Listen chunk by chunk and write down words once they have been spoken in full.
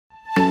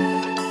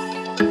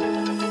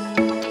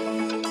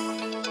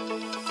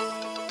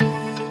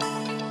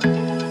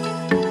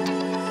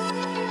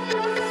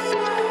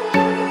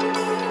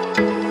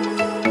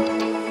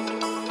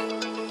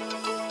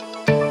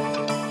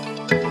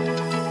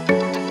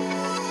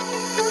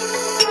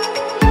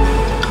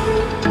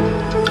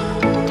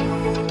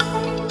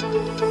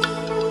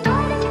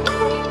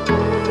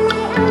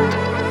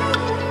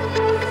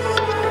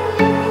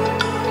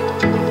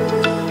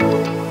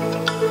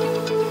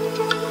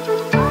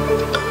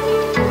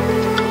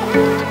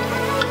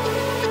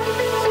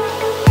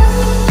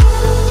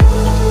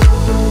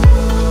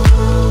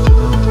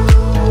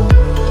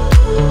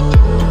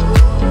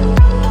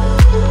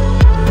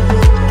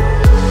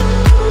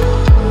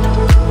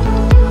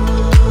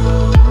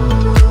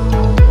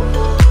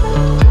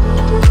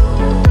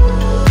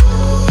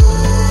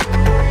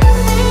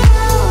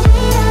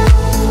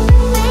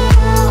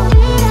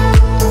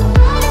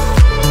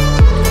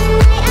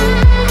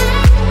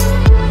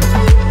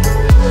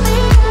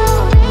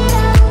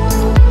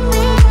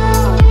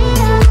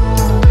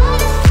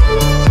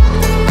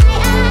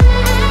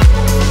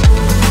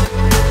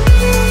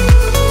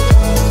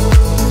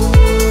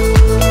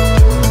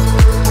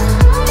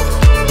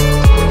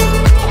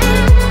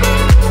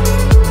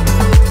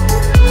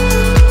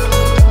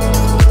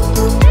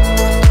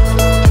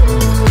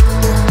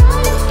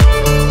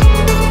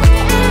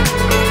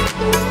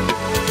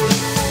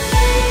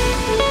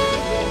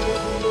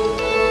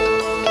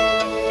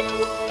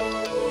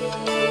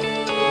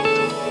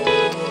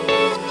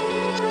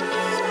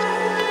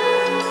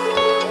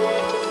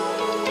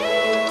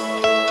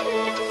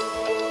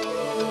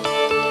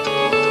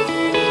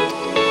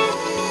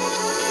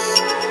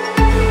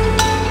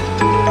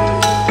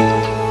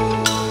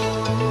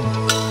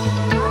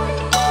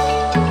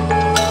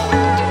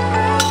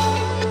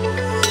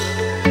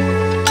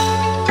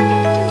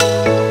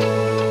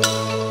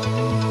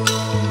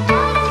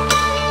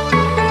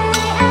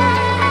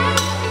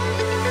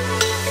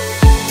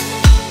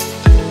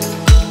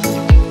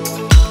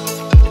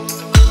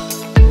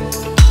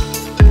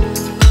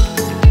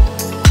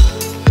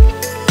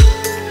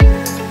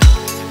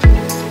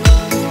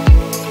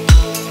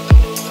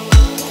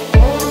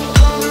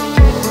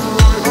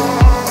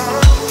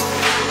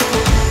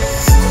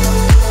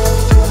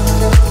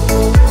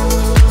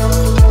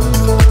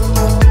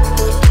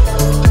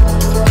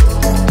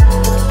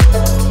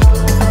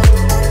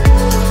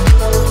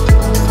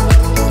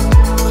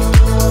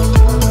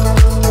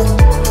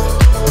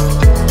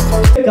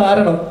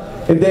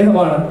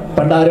അദ്ദേഹമാണ്.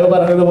 പണ്ട് ആരോ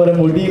പറഞ്ഞതുപോലെ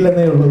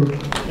മുടിയില്ലെന്നേ ഉള്ളൂ,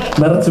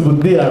 നിറച്ച്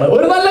ബുദ്ധിയാണ്.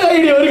 ഒരു നല്ല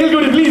ഐഡിയ ഒരിക്കൽ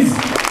കൂടി പ്ലീസ്.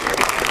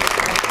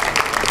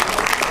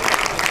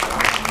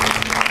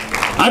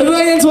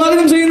 അടുത്തതായി ഞാൻ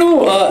സ്വാഗതം ചെയ്യുന്നു.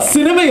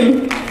 സിനിമയിൽ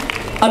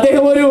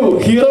അദ്ദേഹം ഒരു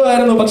ഹീറോ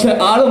ആയിരുന്നു, പക്ഷെ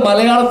ആള്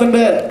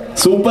മലയാളത്തിന്റെ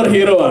സൂപ്പർ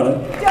ഹീറോ ആണ്.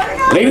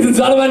 Ladies and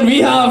gentlemen, we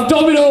have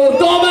Tobino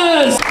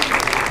Thomas.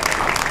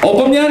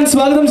 ഒപ്പം ഞാൻ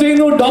സ്വാഗതം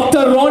ചെയ്യുന്നു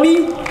ഡോക്ടർ റോണി.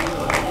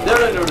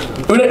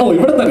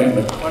 ഇവിടെ തന്നെ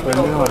ഉണ്ട്,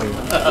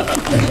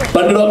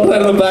 പണ്ട് ഡോക്ടർ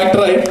ആയിരുന്നു,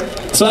 ബാക്ടറായി.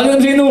 സ്വാഗതം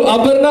ചെയ്യുന്നു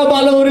Aparna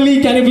Balamurali.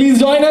 Can you please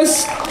join us?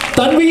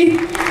 Tanvi,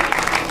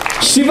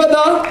 Shivada,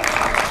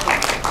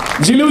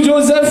 Jilu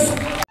Joseph.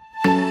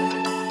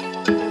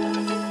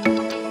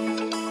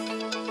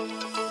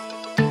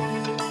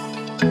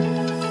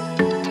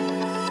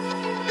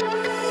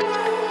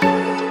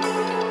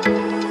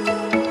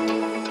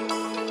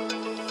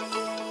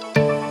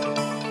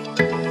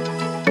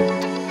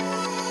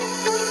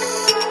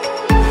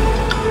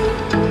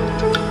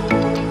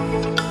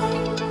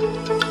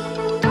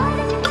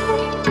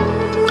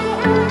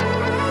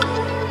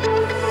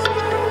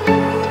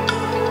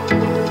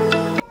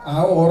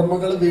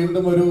 ഓർമ്മകൾ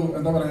വീണ്ടും ഒരു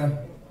എന്താ പറയാ,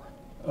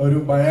 ഒരു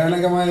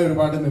ഭയാനകമായ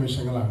ഒരുപാട്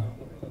നിമിഷങ്ങളാണ്.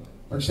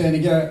 പക്ഷെ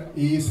എനിക്ക്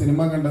ഈ സിനിമ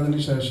കണ്ടതിന്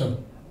ശേഷം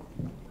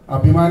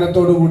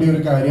അഭിമാനത്തോടു കൂടി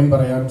ഒരു കാര്യം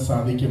പറയാൻ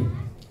സാധിക്കും.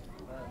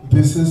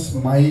 This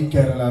is my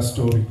Kerala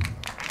story.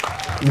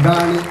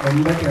 ഇതാണ്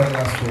എൻ്റെ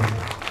കേരള സ്റ്റോറി,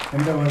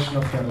 എൻ്റെ വേർഷൻ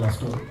ഓഫ് കേരള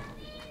സ്റ്റോറി.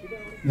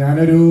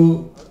 ഞാനൊരു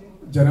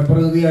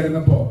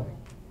ജനപ്രതിനിധിയായിരുന്നപ്പോൾ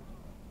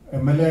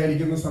MLA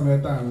ആയിരിക്കുന്ന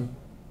സമയത്താണ്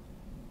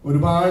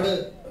ഒരുപാട്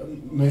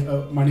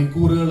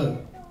മണിക്കൂറുകൾ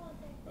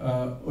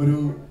ഒരു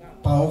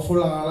പവർഫുൾ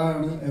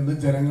ആളാണ് എന്ന്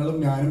ജനങ്ങളും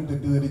ഞാനും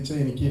തെറ്റിദ്ധരിച്ച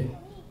എനിക്ക്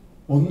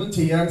ഒന്നും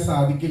ചെയ്യാൻ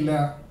സാധിക്കില്ല.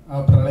 ആ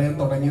പ്രളയം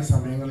തുടങ്ങിയ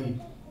സമയങ്ങളിൽ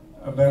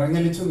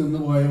വിറങ്ങലിച്ച്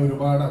നിന്നുപോയ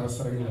ഒരുപാട്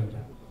അവസരങ്ങളുണ്ട്.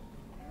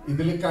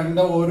 ഇതിൽ കണ്ട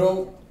ഓരോ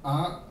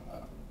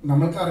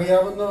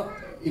നമ്മൾക്കറിയാവുന്ന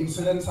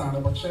ഇൻസിഡൻസ് ആണ്,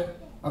 പക്ഷെ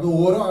അത്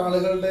ഓരോ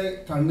ആളുകളുടെ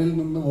കണ്ണിൽ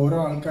നിന്ന്, ഓരോ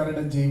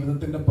ആൾക്കാരുടെ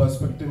ജീവിതത്തിന്റെ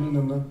പെർസ്പെക്റ്റീവിൽ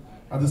നിന്ന്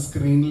അത്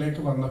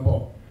സ്ക്രീനിലേക്ക് വന്നപ്പോൾ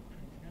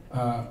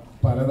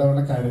പലതവണ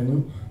കരഞ്ഞു,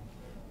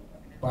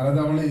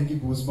 പലതവണ എനിക്ക്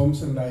ഗൂസ്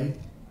ബംസ് ഉണ്ടായി.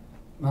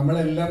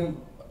 നമ്മളെല്ലാം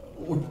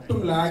ഒട്ടും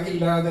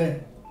ലാഗില്ലാതെ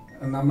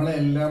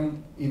നമ്മളെല്ലാം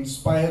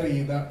ഇൻസ്പയർ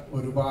ചെയ്ത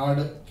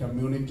ഒരുപാട്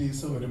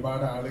കമ്മ്യൂണിറ്റീസ്,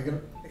 ഒരുപാട് ആളുകൾ,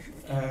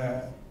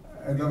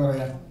 എന്താ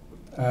പറയുക,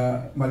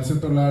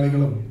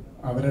 മത്സ്യത്തൊഴിലാളികളും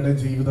അവരുടെ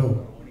ജീവിതവും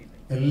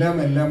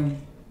എല്ലാം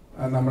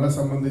നമ്മളെ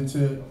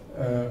സംബന്ധിച്ച്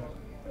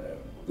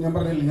ഞാൻ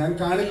പറഞ്ഞില്ല, ഞാൻ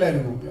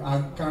കാണില്ലായിരുന്നു,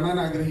 കാണാൻ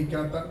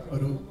ആഗ്രഹിക്കാത്ത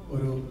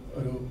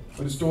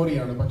ഒരു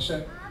സ്റ്റോറിയാണ്. പക്ഷെ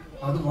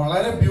അത്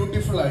വളരെ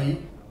ബ്യൂട്ടിഫുള്ളായി,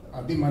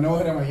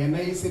 അതിമനോഹരമായി.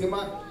 എന്നെ ഈ സിനിമ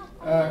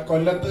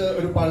കൊല്ലത്ത്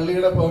ഒരു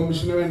പള്ളിയുടെ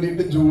പെർമിഷന്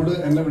വേണ്ടിയിട്ട് ജൂഡ്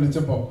എന്നെ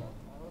വിളിച്ചപ്പോൾ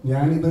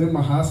ഞാനിതൊരു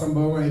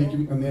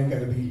മഹാസംഭവമായിരിക്കും എന്ന് ഞാൻ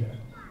കരുതിയില്ല.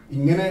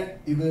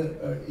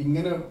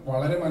 ഇങ്ങനെ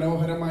വളരെ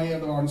മനോഹരമായി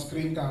അത് ഓൺ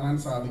സ്ക്രീൻ കാണാൻ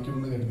സാധിക്കും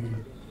എന്ന് കരുതിയില്ല.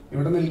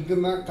 ഇവിടെ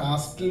നിൽക്കുന്ന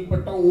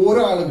കാസ്റ്റിൽപ്പെട്ട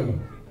ഓരോ ആളുകളും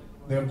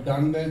they have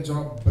done their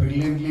job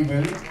brilliantly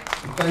well.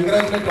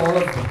 Congratulate all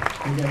of them.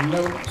 എനിക്ക്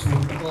എല്ലാവരും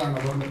സുഹൃത്തുക്കളാണ്,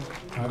 അതുകൊണ്ട്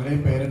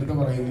അവരുടെയും പേരെടുത്ത്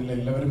പറയുന്നില്ല.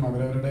 എല്ലാവരും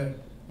അവരവരുടെ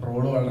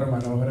റോള് വളരെ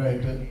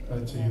മനോഹരമായിട്ട്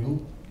ചെയ്തു.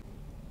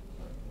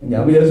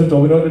 ഞാൻ വിചാരിച്ചു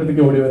ടോമിനോന്റെ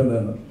അടുത്തേക്ക് ഓടി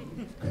വരുന്നതാണ്.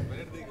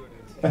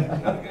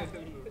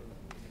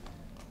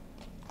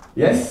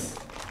 Yes,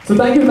 so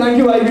thank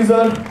you IB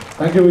sir,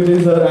 thank you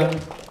Vijay sir.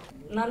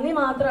 നന്ദി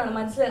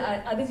മാത്രമാണ്.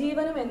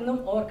 അതിജീവനം എന്നും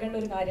ഓർക്കേണ്ട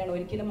ഒരു കാര്യമാണ്,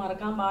 ഒരിക്കലും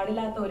മറക്കാൻ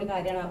പാടില്ലാത്ത ഒരു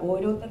കാര്യമാണ്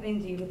ഓരോരുത്തരുടെയും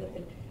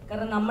ജീവിതത്തിൽ.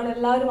 കാരണം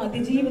നമ്മളെല്ലാവരും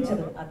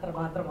അതിജീവിച്ചത്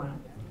അത്രമാത്രമാണ്.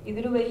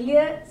 ഇതൊരു വലിയ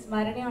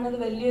സ്മരണയാണ്, ഇത്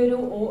വലിയൊരു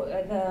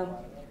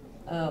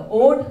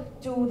odd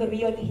to the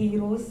real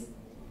heroes,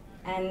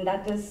 and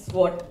that is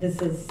what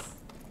this is.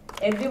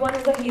 Everyone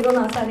is A hero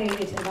എന്നാണ്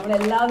എഴുതി വെച്ചത്.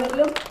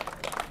 നമ്മളെല്ലാവരിലും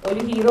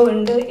ഒരു ഹീറോ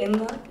ഉണ്ട്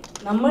എന്ന്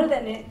നമ്മൾ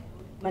തന്നെ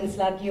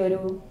മനസ്സിലാക്കിയ ഒരു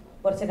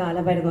കുറച്ച്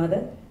കാലമായിരുന്നു അത്.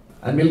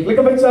 And we'll click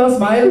a picture,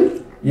 smile.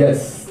 Yes,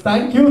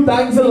 thank you,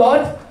 thanks a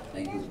lot.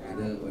 Thank you.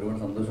 ഇത് ഒരുപാട്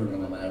സന്തോഷമുണ്ട്.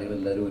 നമ്മൾ മലയാളികൾ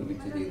എല്ലാവരും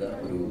ഒരുമിച്ച് ചെയ്ത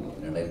ഒരു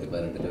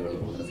 2018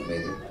 പോകുന്ന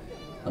സമയത്ത്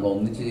നമ്മൾ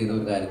ഒന്നിച്ച് ചെയ്ത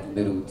ഒരു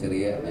കാര്യത്തിൻ്റെ ഒരു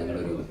ചെറിയ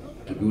ഞങ്ങളൊരു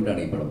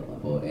ട്രിബ്യൂട്ടാണ് ഈ പടം.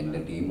 അപ്പോൾ എൻ്റെ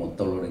ടീം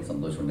മൊത്തമുള്ള എനിക്ക്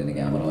സന്തോഷമുണ്ട്. എൻ്റെ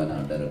cameraman,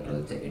 art director,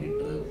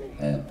 editor,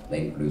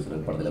 line producer,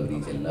 പടത്തിൽ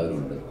അഭിനയിച്ച എല്ലാവരും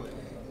ഉണ്ട്.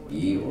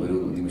 ഈ ഒരു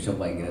നിമിഷം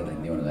ഭയങ്കര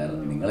ധന്യമാണ്.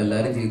 കാരണം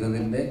നമ്മളെല്ലാവരും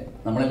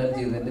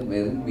ചെയ്തതിൻ്റെ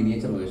വെറും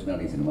മിനിയേച്ചർ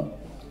വേർഷനാണ് ഈ സിനിമ.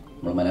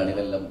 നമ്മൾ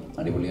മലയാളികളെല്ലാം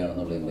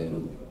അടിപൊളിയാണെന്നുള്ളതിൻ്റെ ഒരു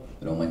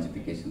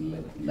റൊമാൻറ്റിഫിക്കേഷനിൽ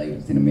ഉണ്ടായ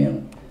ഒരു സിനിമയാണ്.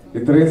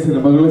 ഇത്രയും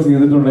സിനിമകൾ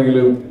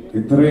ചെയ്തിട്ടുണ്ടെങ്കിലും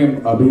ഇത്രയും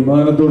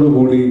അഭിമാനത്തോടു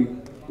കൂടി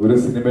ഒരു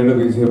സിനിമയുടെ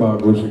വിജയം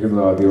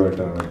ആഘോഷിക്കുന്നത്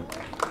ആദ്യമായിട്ടാണ്.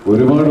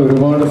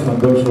 ഒരുപാട്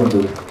സന്തോഷമുണ്ട്.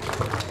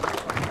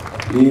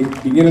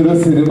 ഇങ്ങനൊരു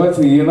സിനിമ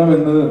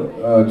ചെയ്യണമെന്ന്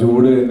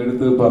ജൂഡ് എൻ്റെ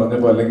അടുത്ത്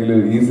പറഞ്ഞപ്പോൾ, അല്ലെങ്കിൽ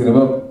ഈ സിനിമ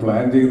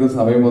പ്ലാൻ ചെയ്ത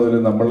സമയം മുതൽ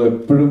നമ്മൾ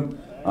എപ്പോഴും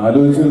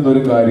ആലോചിച്ചിരുന്ന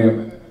ഒരു കാര്യം,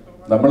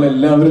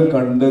 നമ്മളെല്ലാവരും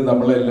കണ്ട്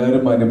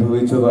നമ്മളെല്ലാവരും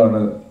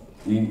അനുഭവിച്ചതാണ്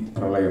ഈ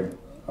പ്രളയം.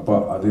 അപ്പൊ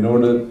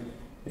അതിനോട്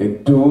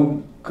ഏറ്റവും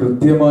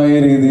കൃത്യമായ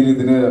രീതിയിൽ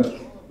ഇതിന്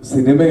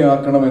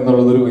സിനിമയാക്കണം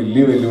എന്നുള്ളതൊരു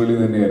വലിയ വെല്ലുവിളി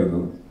തന്നെയായിരുന്നു.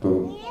 ഇപ്പോൾ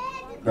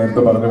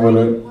നേരത്തെ പറഞ്ഞ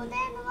പോലെ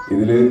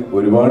ഇതിൽ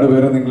ഒരുപാട്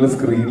പേരെ നിങ്ങൾ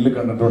സ്ക്രീനിൽ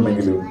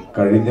കണ്ടിട്ടുണ്ടെങ്കിലും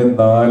കഴിഞ്ഞ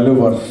 4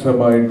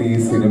 വർഷമായിട്ട് ഈ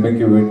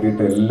സിനിമയ്ക്ക്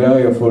വേണ്ടിയിട്ട് എല്ലാ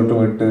എഫേർട്ടും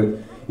ഇട്ട്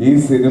ഈ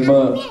സിനിമ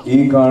ഈ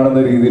കാണുന്ന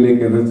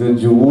രീതിയിലേക്ക് എത്തിച്ച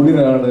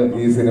ജൂഡിനാണ്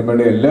ഈ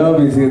സിനിമയുടെ എല്ലാ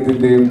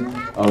വിജയത്തിന്റെയും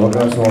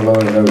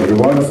അവകാശമുള്ളവരുടെ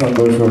ഒരുപാട്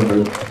സന്തോഷമുണ്ട്.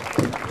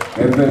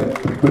 നേരത്തെ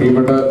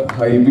പ്രിയപ്പെട്ട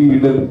ഹൈബി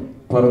ഈഡൻ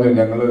പറഞ്ഞു,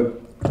 ഞങ്ങള്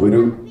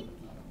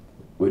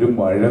ഒരു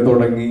മഴ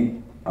തുടങ്ങി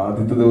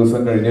ആദ്യത്തെ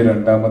ദിവസം കഴിഞ്ഞ്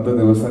രണ്ടാമത്തെ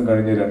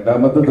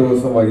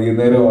ദിവസം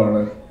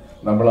വൈകുന്നേരമാണ്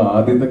നമ്മൾ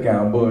ആദ്യത്തെ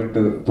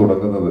ക്യാമ്പുമായിട്ട്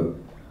തുടങ്ങുന്നത്.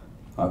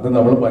 അത്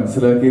നമ്മൾ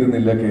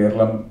മനസ്സിലാക്കിയിരുന്നില്ല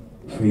കേരളം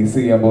ഫേസ്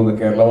ചെയ്യാൻ പോകുന്നത്,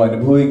 കേരളം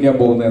അനുഭവിക്കാൻ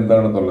പോകുന്നത്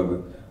എന്താണെന്നുള്ളത്.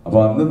 അപ്പൊ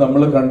അന്ന്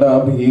നമ്മൾ കണ്ട ആ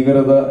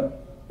ഭീകരത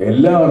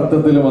എല്ലാ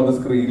അർത്ഥത്തിലും അത്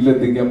സ്ക്രീനിൽ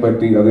എത്തിക്കാൻ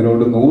പറ്റി.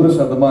 അതിനോട്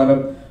 100%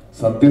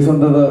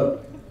 സത്യസന്ധത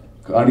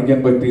കാണിക്കാൻ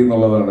പറ്റി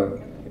എന്നുള്ളതാണ്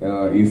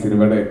ഈ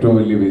സിനിമയുടെ ഏറ്റവും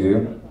വലിയ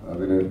വിജയം.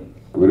 അതിന്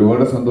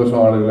ഒരുപാട് സന്തോഷം.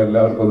 ആളുകൾ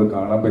എല്ലാവർക്കും അത്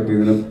കാണാൻ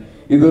പറ്റിയതിലും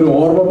ഇതൊരു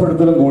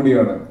ഓർമ്മപ്പെടുത്തലും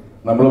കൂടിയാണ്.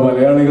 നമ്മൾ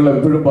മലയാളികൾ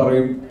എപ്പോഴും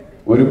പറയും,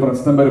 ഒരു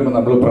പ്രശ്നം വരുമ്പോൾ,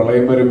 നമ്മൾ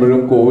പ്രളയം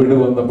വരുമ്പോഴും കോവിഡ്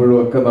വന്നപ്പോഴും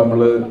ഒക്കെ നമ്മൾ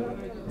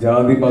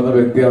ജാതി മത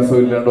വ്യത്യാസം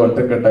ഇല്ലാണ്ട്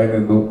ഒറ്റക്കെട്ടായി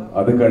നിന്നു.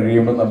 അത്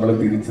കഴിയുമ്പോൾ നമ്മൾ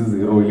തിരിച്ച്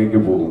സീറോയിലേക്ക്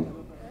പോകും.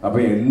 അപ്പൊ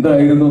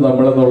എന്തായിരുന്നു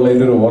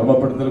നമ്മളെന്നുള്ളതിന്റെ ഒരു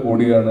ഓർമ്മപ്പെടുത്തൽ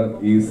കൂടിയാണ്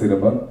ഈ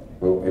സിനിമ.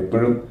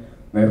 എപ്പോഴും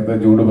നേരത്തെ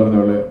ജൂഡ് പറഞ്ഞ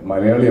പോലെ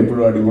മലയാളി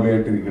എപ്പോഴും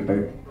അടിപൊളിയായിട്ടിരിക്കട്ടെ.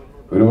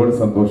 ഒരുപാട്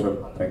സന്തോഷം.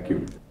 Thank you.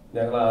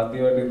 ഞങ്ങൾ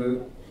ആദ്യമായിട്ട് ഇത്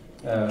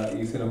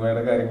ഈ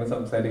സിനിമയുടെ കാര്യങ്ങൾ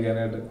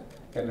സംസാരിക്കാനായിട്ട്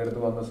എൻ്റെ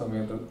അടുത്ത് വന്ന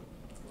സമയത്ത്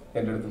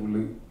എൻ്റെ അടുത്ത്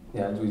പുള്ളി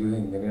ഞാൻ ചോദിച്ചത്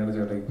എങ്ങനെയാണ്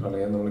ചേട്ടാ ഈ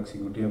പ്രളയം നമ്മൾ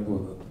എക്സിക്യൂട്ട് ചെയ്യാൻ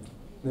പോകുന്നത്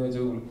എന്ന്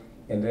വെച്ചാൽ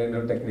എൻ്റെ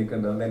ഒരു ടെക്നിക്ക്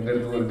ഉണ്ട്. അന്ന് എൻ്റെ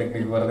അടുത്ത് ഒരു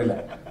ടെക്നിക്ക് പറഞ്ഞില്ല.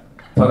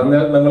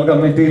 പറഞ്ഞാൽ നമ്മൾ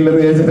കമ്മിറ്റ്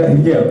ചെയ്യില്ലെന്ന്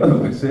വിചാരിച്ചിട്ടായിരിക്കാം.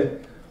 പക്ഷെ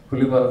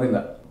പുള്ളി പറഞ്ഞില്ല.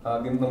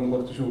 ആദ്യം നമ്മൾ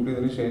കുറച്ച് ഷൂട്ട്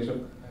ചെയ്തതിന് ശേഷം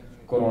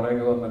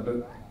കൊറോണയൊക്കെ വന്നിട്ട്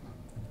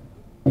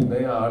പിന്നെ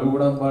ആള്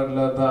കൂടാൻ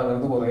പാടില്ലാത്ത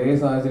അങ്ങനത്തെ കുറെ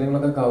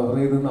സാഹചര്യങ്ങളൊക്കെ കവർ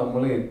ചെയ്ത്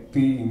നമ്മൾ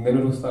എത്തി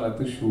ഇങ്ങനൊരു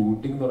സ്ഥലത്ത്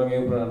ഷൂട്ടിംഗ്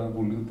തുടങ്ങിയപ്പോഴാണ്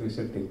പുള്ളി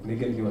ഉദ്ദേശിച്ച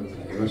ടെക്നിക്ക് എനിക്ക്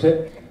മനസ്സിലായത്. പക്ഷെ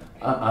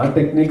ആ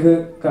ടെക്നിക്ക്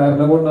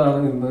കാരണം കൊണ്ടാണ്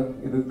ഇന്ന്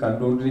ഇത്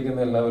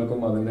കണ്ടുകൊണ്ടിരിക്കുന്ന എല്ലാവർക്കും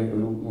അതിന്റെ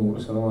ഒരു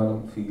 100%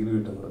 ഫീൽ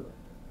കിട്ടുന്നത്.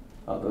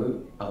 അത്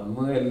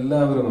അന്ന്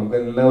നമുക്ക്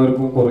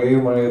എല്ലാവർക്കും കുറെ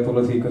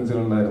മഴയത്തുള്ള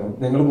സീക്വൻസുകൾ ഉണ്ടായിരുന്നു.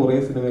 ഞങ്ങൾ കുറെ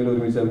സിനിമയിൽ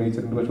ഒരുമിച്ച്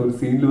അഭിനയിച്ചിട്ടുണ്ട്. പക്ഷെ ഒരു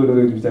സീനിൽ പോലും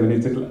ഒരുമിച്ച്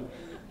അഭിനയിച്ചിട്ടില്ല.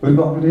 ഒരു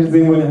കോമ്പറ്റീഷൻ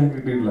സീൻ പോലും ഞങ്ങൾക്ക്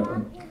കിട്ടിയിട്ടില്ല.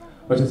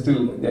 പക്ഷെ സ്റ്റിൽ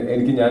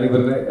ഞാൻ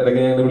ഇവരുടെ ഇടയ്ക്ക്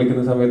ഞങ്ങൾ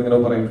വിളിക്കുന്ന സമയത്ത് ഇങ്ങനെ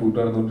പറയും ഷൂട്ട്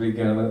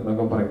നടന്നുകൊണ്ടിരിക്കുകയാണ്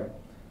എന്നൊക്കെ പറയും.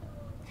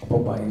 അപ്പോൾ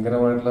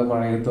ഭയങ്കരമായിട്ടുള്ള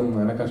മഴയത്തും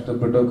അങ്ങനെ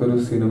കഷ്ടപ്പെട്ടൊക്കെ ഒരു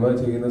സിനിമ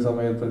ചെയ്യുന്ന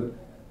സമയത്ത്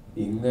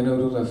ഇങ്ങനെ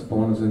ഒരു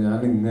റെസ്പോൺസ്, ഞാൻ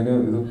ഇങ്ങനെ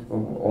ഇത്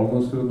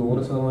ഓൾമോസ്റ്റ് ഒരു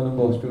 100%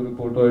 പോസിറ്റീവ്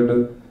റിപ്പോർട്ടുമായിട്ട്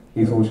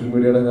ഈ സോഷ്യൽ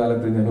മീഡിയയുടെ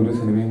കാലത്ത് ഞാൻ ഒരു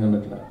സിനിമയും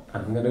കണ്ടിട്ടില്ല.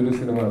 അങ്ങനെ ഒരു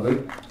സിനിമ അത്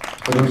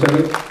ഒരുപക്ഷെ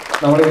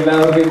നമ്മുടെ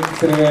എല്ലാവർക്കും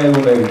സിനിമ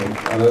ആയതുകൊണ്ടായിരിക്കും,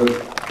 അത്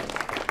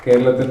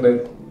കേരളത്തിന്റെ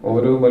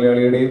ഓരോ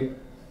മലയാളിയുടെയും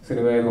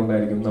സിനിമ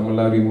ആയതുകൊണ്ടായിരിക്കും,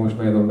 നമ്മളുടെ ആ ഒരു ഇമോഷൻ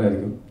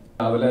ആയതുകൊണ്ടായിരിക്കും.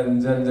 രാവിലെ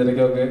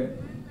 5-5:30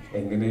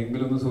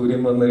 എങ്ങനെയെങ്കിലും ഒന്ന്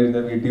സൂര്യൻ വന്നു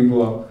കഴിഞ്ഞാൽ വീട്ടിൽ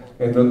പോവാം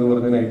എന്നൊക്കെ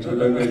പറഞ്ഞ് നൈറ്റ്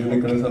ഷൂട്ടൊക്കെ കഴിഞ്ഞ്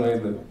നിൽക്കുന്ന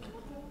സമയത്ത്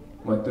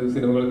മറ്റ്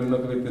സിനിമകളിൽ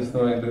നിന്നൊക്കെ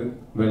വ്യത്യസ്തമായിട്ട്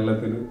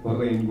വെള്ളത്തിൽ ഒരു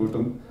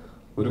റെയിൻകോട്ടും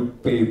ഒരു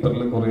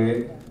പേപ്പറിൽ കുറെ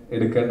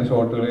എടുക്കേണ്ട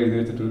ഷോട്ടുകൾ എഴുതി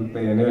വെച്ചിട്ട് ഒരു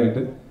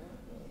പേനയായിട്ട്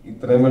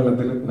ഇത്രയും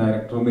വെള്ളത്തിൽ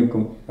ഡയറക്ടറും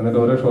നിൽക്കും. എന്നിട്ട്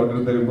ഓരോ ഷോട്ട്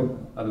എടുത്ത് തരുമ്പോൾ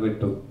അത്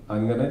വെട്ടും.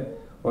 അങ്ങനെ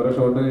ഓരോ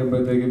ഷോട്ട്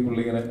കഴിയുമ്പോഴത്തേക്കും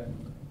പുള്ളി ഇങ്ങനെ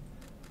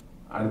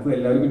അടുത്ത്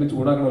എല്ലാവരും പിന്നെ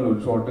ചൂടാക്കണമല്ലോ.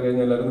 ഒരു ഷോട്ട്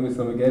കഴിഞ്ഞ് എല്ലാവരും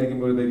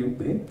വിശ്രമിക്കാതിരിക്കുമ്പോഴത്തേക്കും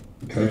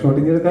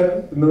ഷോട്ടിങ് എടുക്കാൻ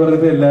എന്ന്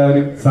പറഞ്ഞിട്ട്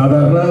എല്ലാവരും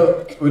സാധാരണ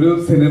ഒരു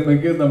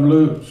സിനിമയ്ക്ക് നമ്മൾ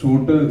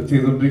ഷൂട്ട്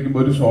ചെയ്തോണ്ടിരിക്കുമ്പോ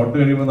ഒരു ഷോട്ട്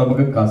കഴിയുമ്പോൾ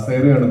നമുക്ക്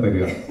കസേരയാണ്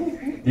തരിക.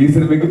 ഈ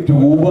സിനിമയ്ക്ക്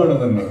ട്യൂബാണ്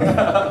തന്നെ.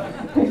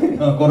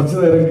 കുറച്ചു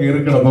നേരം കീറി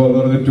കിടന്നോ എന്ന്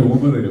പറഞ്ഞ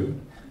ട്യൂബ് തരും.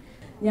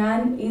 ഞാൻ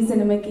ഈ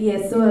സിനിമയ്ക്ക്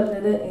യെസ്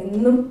പറഞ്ഞത്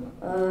എന്നും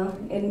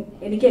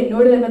എനിക്ക്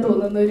എന്നോട് തന്നെ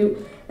തോന്നുന്ന ഒരു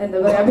എന്താ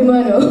പറയാ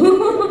അഭിമാനവും.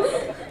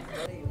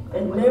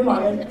 എൻ്റെ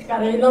മകൻ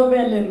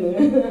കരയുന്നമ്മയല്ലേ ഇന്ന്.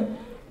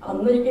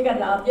 അന്ന് എനിക്ക്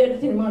ആദ്യമായിട്ട്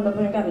സിനിമ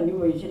കണ്ടപ്പോൾ ഞാൻ കരഞ്ഞു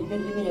പോയി. ശരിക്കും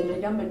എനിക്ക്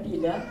നിയന്ത്രിക്കാൻ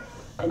പറ്റിയില്ല.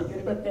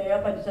 എനിക്കൊരു പ്രത്യേക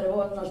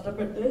പരിസരവും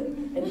നഷ്ടപ്പെട്ട്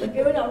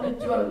എന്തൊക്കെയോ ഞാൻ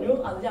വിളിച്ചു പറഞ്ഞു.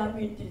 അത് ഞാൻ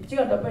തിരിച്ചു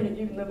കണ്ടപ്പോൾ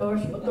എനിക്ക് ഇന്നിപ്പോൾ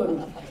വിഷമം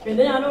തോന്നി.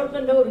 പിന്നെ ഞാൻ ഓർത്ത്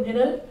എൻ്റെ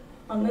ഒറിജിനൽ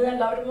അന്ന്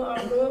എല്ലാവരും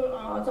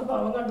ആ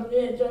സ്വഭാവം കണ്ടു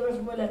ചോദിച്ച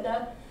വിഷമമില്ല.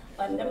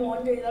 എൻ്റെ മോൻ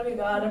ചെയ്ത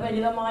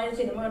വികാരഭരിതമായ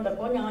സിനിമ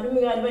കണ്ടപ്പോൾ ഞാനും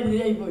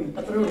വികാരഭരിതയായി പോയി.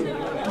 അത്രേ ഉള്ളൂ.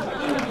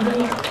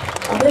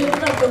 അതെനിക്ക്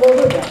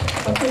നഷ്ടബോധമില്ല.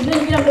 പക്ഷെ ഇന്ന്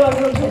എനിക്ക് 2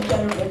 വാക്ക്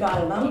സംസാരിക്കാനുണ്ട്.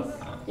 കാരണം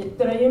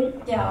ഇത്രയും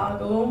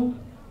ത്യാഗവും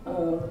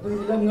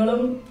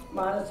ദുരിതങ്ങളും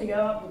മാനസിക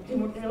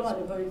ബുദ്ധിമുട്ടുകളും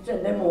അനുഭവിച്ച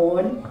എൻ്റെ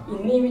മോൻ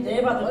ഇന്ന് ഈ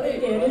വിജയപഥത്തിൽ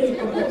കയറി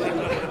നിൽക്കുമ്പോൾ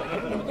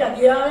എനിക്ക്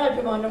അതിയായ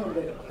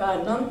അഭിമാനമുണ്ട്.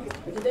 കാരണം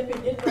ഇതിന്റെ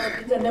പിന്നിൽ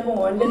പ്രവർത്തിച്ച എൻ്റെ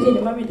മോൻ്റെ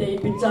സിനിമ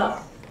വിജയിപ്പിച്ച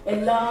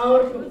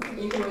എല്ലാവർക്കും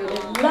ഈ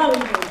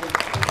എല്ലാവർക്കും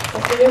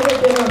പ്രത്യേകം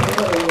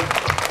പറയുന്നു.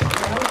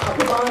 ഞാൻ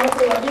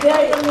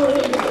അഭിമാനപ്രതിയായിട്ടൊന്നും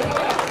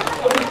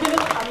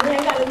ഒരിക്കലും അന്ന്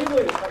ഞാൻ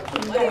കരഞ്ഞുപോയി.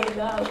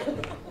 ചിന്തയില്ല.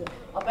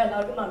 അപ്പൊ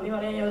എല്ലാവർക്കും നന്ദി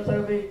പറയാൻ ഈ അവസരം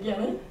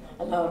ഉപയോഗിക്കുകയാണ്.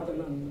 എല്ലാവർക്കും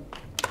നന്ദി.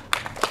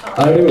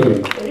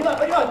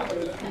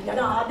 ഞാൻ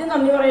ആദ്യം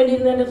നന്ദി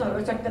പറയേണ്ടിയിരുന്നത് എൻ്റെ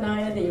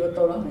സർവശക്തനായ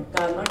ദൈവത്തോടാണ്.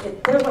 കാരണം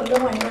എത്ര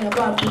കൊല്ലമായി ഞാൻ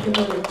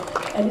പ്രാർത്ഥിക്കുന്നത്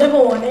എൻ്റെ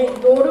മോനെ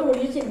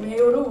ഇതോടുകൂടി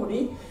സിനിമയോടുകൂടി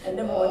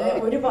എൻ്റെ മോനെ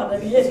ഒരു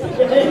പദവി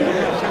എത്തിക്കട്ടെ.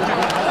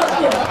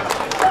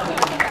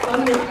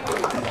 നന്ദി.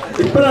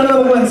 ഇപ്പോഴാണ്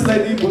നമുക്ക്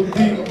മനസ്സിലായത് ഈ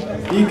ബുദ്ധി,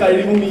 ഈ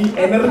കഴിവും ഈ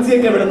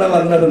എനർജിയൊക്കെ എവിടെ നിന്നാ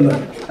വന്നതെന്ന്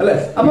അല്ലെ.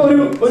 അപ്പൊ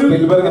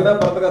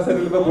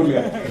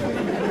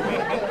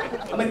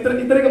അപ്പൊ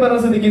ഇത്രയൊക്കെ പറഞ്ഞ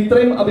സ്ഥിതിക്ക്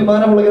ഇത്രയും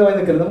അഭിമാനമുള്ളതായി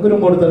നിൽക്കരുത്. നമുക്കൊരു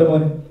കൊടുത്താലോ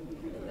മോനെ?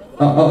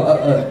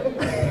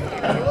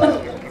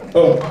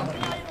 ഓ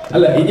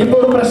അല്ല, ഇനിയിപ്പോ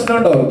ഒരു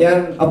പ്രശ്നമുണ്ടോ ഞാൻ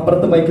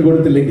അപ്പുറത്ത് മൈക്ക്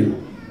കൊടുത്തില്ലെങ്കിൽ?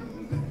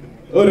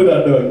 ഒരു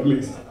 2 വാക്ക്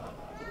പ്ലീസ്.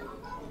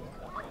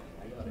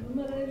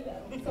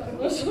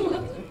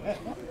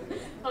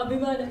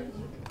 അഭിമാനം.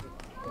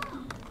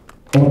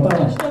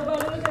 ഉറപ്പാണ്.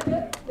 കഷ്ടപ്പാടുകൾക്കൊക്കെ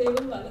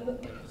ദൈവം വലത്.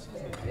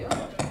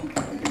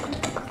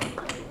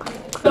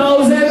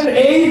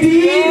 2018.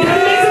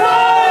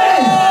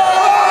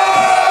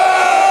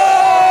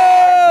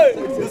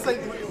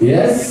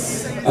 Yes.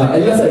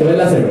 എല്ലാ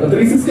സൈഡും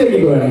 360 ആക്കി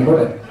വേണം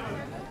പോട്ടെ.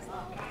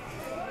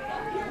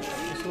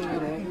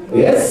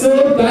 Yes sir,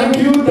 thank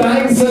you,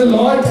 thanks a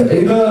lot.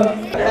 ഇത്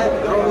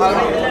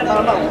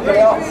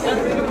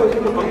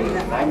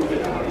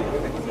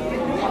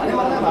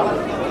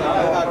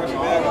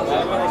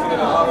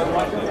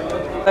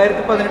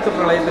 2018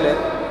 പ്രളയത്തിൽ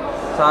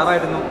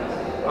സാറായിരുന്നു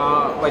ആ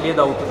വലിയ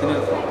ദൗത്യത്തിന്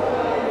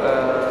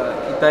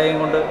ഇത്തായെയും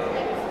കൊണ്ട്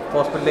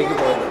ഹോസ്പിറ്റലിലേക്ക്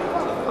പോയത്.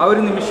 ആ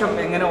ഒരു നിമിഷം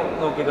എങ്ങനെ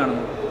നോക്കി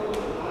കാണുന്നു?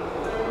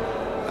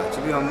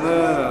 ആക്ച്വലി അന്ന്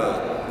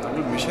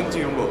നമ്മൾ മിഷൻ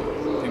ചെയ്യുമ്പോൾ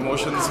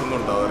ഇമോഷൻസ് ഒന്നും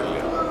ഉണ്ടാവാറില്ല.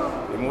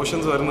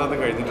 ഇമോഷൻസ് വരുന്നത്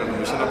കഴിഞ്ഞിട്ടുണ്ട്.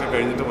 മിഷനൊക്കെ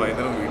കഴിഞ്ഞിട്ട്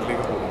വൈകുന്നേരം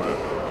വീട്ടിലേക്ക് പോകുമ്പോൾ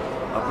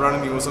അപ്പോഴാണ്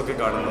ന്യൂസൊക്കെ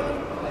കാണുന്നത്.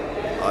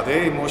 അതേ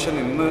ഇമോഷൻ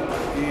ഇന്ന്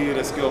ഈ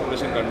റെസ്ക്യൂ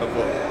ഓപ്പറേഷൻ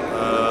കണ്ടപ്പോൾ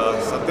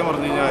സത്യം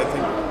പറഞ്ഞു കഴിഞ്ഞാൽ ഐ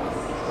തിങ്ക്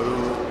ഒരു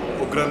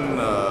ഉഗ്രൻ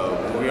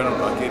മൂവിയാണ്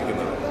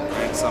ഉണ്ടാക്കിയിരിക്കുന്നത്.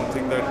 And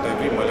something that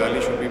every Malayali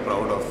should be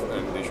proud of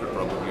and they should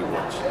probably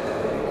watch.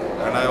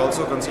 And I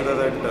also consider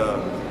that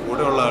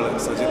കൂടെയുള്ള ആൾ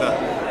സജിത,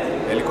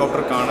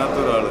 ഹെലികോപ്റ്റർ കാണാത്ത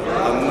ഒരാൾ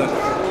അന്ന്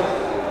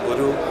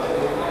ഒരു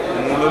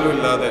മൂളലും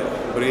ഇല്ലാതെ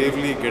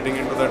bravely getting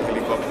into that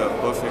helicopter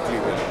perfectly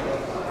well.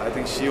 I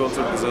think she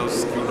also deserves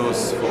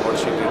kudos for what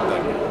she did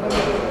that day.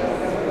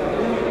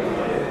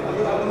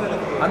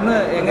 അന്ന്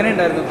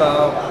എങ്ങനെയുണ്ടായിരുന്നു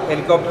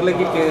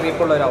ഹെലികോപ്റ്ററിലേക്ക്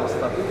കയറിയപ്പോൾ ഒരു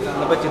അവസ്ഥ?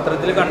 ഇന്നിപ്പോൾ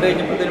ചിത്രത്തിൽ കണ്ടു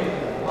കഴിഞ്ഞപ്പോഴത്തേനും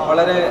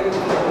വളരെ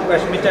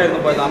വിഷമിച്ചായിരുന്നു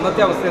പോയത്.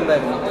 അന്നത്തെ അവസ്ഥ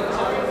എന്തായിരുന്നു?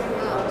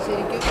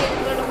 ശരിക്കും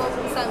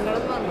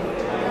സങ്കടം വന്നു.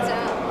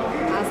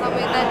 ആ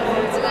സമയത്ത്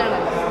അനുഭവിച്ചതാണ്.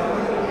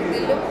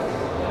 ഇതിലും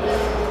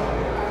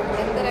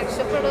എന്ത്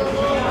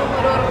രക്ഷപ്പെടുമെന്ന്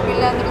ഒരു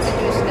ഉറപ്പില്ലാത്തൊരു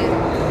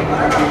സിറ്റുവേഷനായിരുന്നു.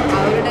 ആ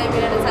ഒരു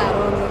ടൈമിലാണ് സാറ്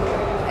വന്നത്.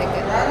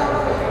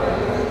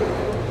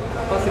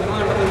 അപ്പോൾ സിനിമ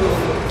കണ്ടപ്പോൾ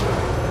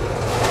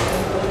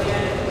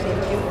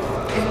ശരിക്കും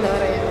എന്താ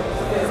പറയുക,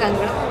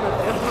 സങ്കടം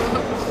വന്നത്രേ.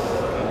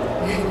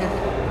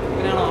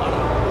 ഇങ്ങനെയാണോ?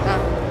 ആ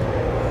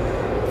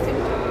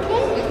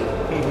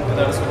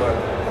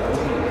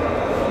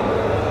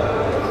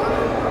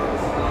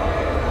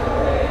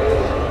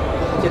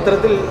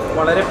ചിത്രത്തിൽ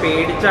വളരെ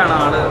പേടിച്ചാണ്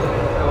ആള്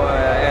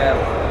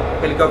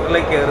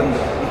ഹെലികോപ്റ്ററിലേക്ക്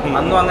കയറുന്നത്.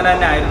 അന്നും അങ്ങനെ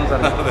തന്നെ ആയിരുന്നു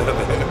സാർ?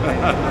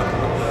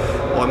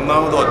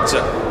 ഒന്നാമത് ഒച്ച,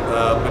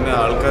 പിന്നെ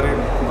ആൾക്കാർ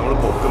നമ്മൾ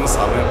പൊക്കുന്ന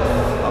സമയം,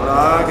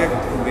 അവരാകെ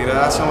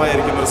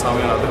നിരാശമായിരിക്കുന്ന ഒരു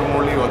സമയമാണ്. അതിന്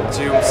മുകളിൽ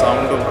ഒച്ചയും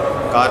സൗണ്ടും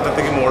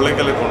കാറ്റത്തേക്ക്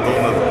മുകളിലേക്കല്ലേ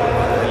കൊണ്ടുപോകുന്നത്.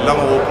 എല്ലാം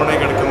ഓപ്പണായി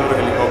കിടക്കുന്ന ഒരു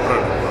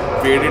ഹെലികോപ്റ്ററാണ്.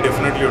 പേടി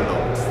ഡെഫിനറ്റ്ലി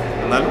ഉണ്ടാവും.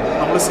 എന്നാലും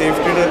നമ്മൾ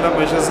സേഫ്റ്റിയുടെ എല്ലാ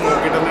മെഷേഴ്സ്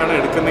നോക്കിയിട്ട് തന്നെയാണ്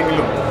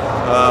എടുക്കുന്നെങ്കിലും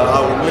ആ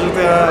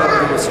ഉള്ളിലത്തെ ആ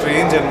ഒരു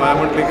സ്ട്രേഞ്ച്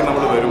എൻവയറമെൻറ്റിലേക്ക്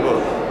നമ്മൾ വരുമ്പോൾ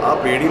ആ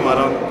പേടി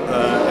മാറാൻ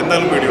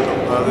എന്തായാലും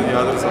പേടിയുണ്ടാവും. അത്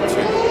യാതൊരു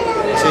സംശയമില്ല.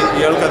 പക്ഷേ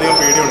ഇയാൾക്ക് അധികം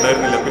പേടി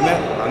ഉണ്ടായിരുന്നില്ല. പിന്നെ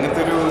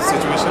അങ്ങനത്തെ ഒരു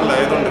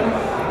സിറ്റുവേഷനിലായതുകൊണ്ട്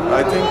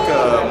ഐ തിങ്ക്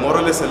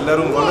മോറലെസ്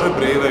എല്ലാവരും വളരെ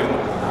ബ്രേവ് ആയിരുന്നു.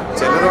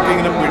 ചിലരൊക്കെ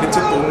ഇങ്ങനെ പിടിച്ച്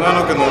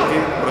തൂങ്ങാനൊക്കെ നോക്കി,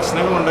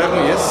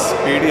 പ്രശ്നങ്ങളുണ്ടായിരുന്നു. യെസ്,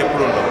 പേടി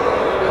എപ്പോഴും ഉണ്ടാവും.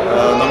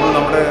 നമ്മൾ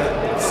നമ്മുടെ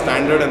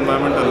സ്റ്റാൻഡേർഡ്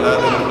എൻവയറമെൻ്റ്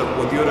അല്ലാതെ നമ്മൾ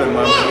പുതിയൊരു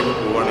എൻവയറമെൻറ്റിലേക്ക്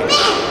പോവുകയാണെങ്കിൽ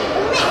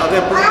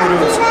അതെപ്പോഴും ഒരു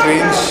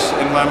സ്ട്രേഞ്ച്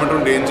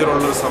എൻവയറമെൻറ്റും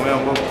ഡേഞ്ചറുള്ളൊരു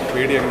സമയമാകുമ്പോൾ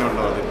പേടി എങ്ങനെ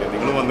ഉണ്ടാവാതില്ല.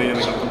 നിങ്ങൾ വന്നു കഴിഞ്ഞാൽ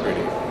നിങ്ങൾക്കും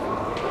പേടി.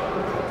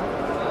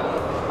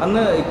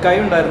 അന്ന് ഇക്കായി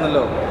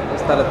ഉണ്ടായിരുന്നല്ലോ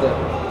സ്ഥലത്ത്,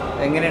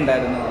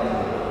 എങ്ങനെയുണ്ടായിരുന്നു?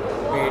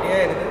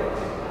 പേടിയായിരുന്നു.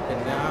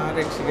 പിന്നെ ആ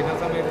രക്ഷിക്കുന്ന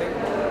സമയത്ത്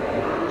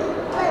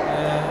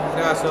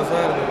ഒരു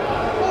ആശ്വാസമായിരുന്നു.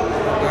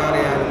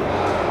 അറിയാമായിരുന്നു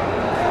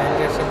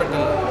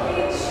രക്ഷപ്പെട്ടല്ലോ.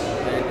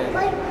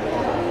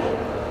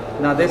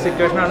 അതേ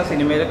സിറ്റുവേഷനാണ്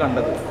സിനിമയിൽ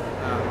കണ്ടത്.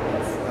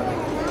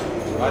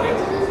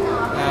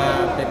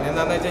 പിന്നെ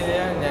എന്താണെന്ന് വെച്ച്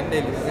കഴിഞ്ഞാൽ ഞാൻ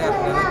ഡൽഹിക്ക്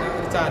അറിഞ്ഞത് തന്നെ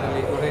ഒരു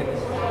ചാനലിൽ കൂടെ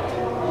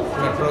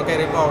മെട്രോ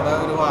കയറിയപ്പോൾ അവിടെ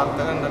ഒരു വാർത്ത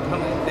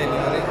കണ്ടിട്ടാണ്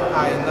ഡെലിവറി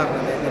ആയെന്ന്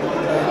അറിഞ്ഞത്.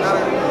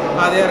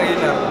 ആദ്യം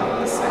അറിയില്ലായിരുന്നു.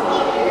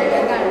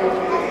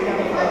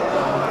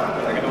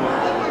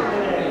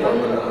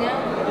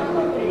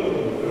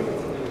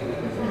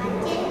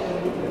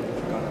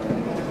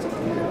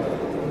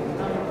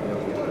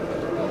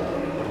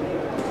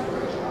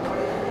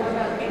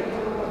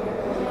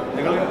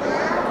 നിങ്ങൾ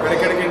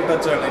ഇടയ്ക്കിടയ്ക്ക് ഇൻ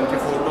ടച്ചാണ്. എനിക്ക്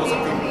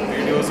ഫോട്ടോസൊക്കെ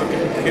വീഡിയോസൊക്കെ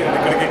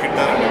ഇടയ്ക്കിടയ്ക്ക്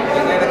കിട്ടാറുണ്ട്.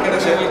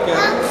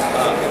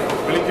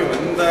 വിളിക്കും,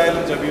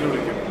 എന്തായാലും ജബീൽ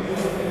വിളിക്കും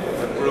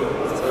എപ്പോഴും.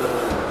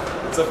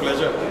 It's A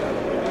pleasure.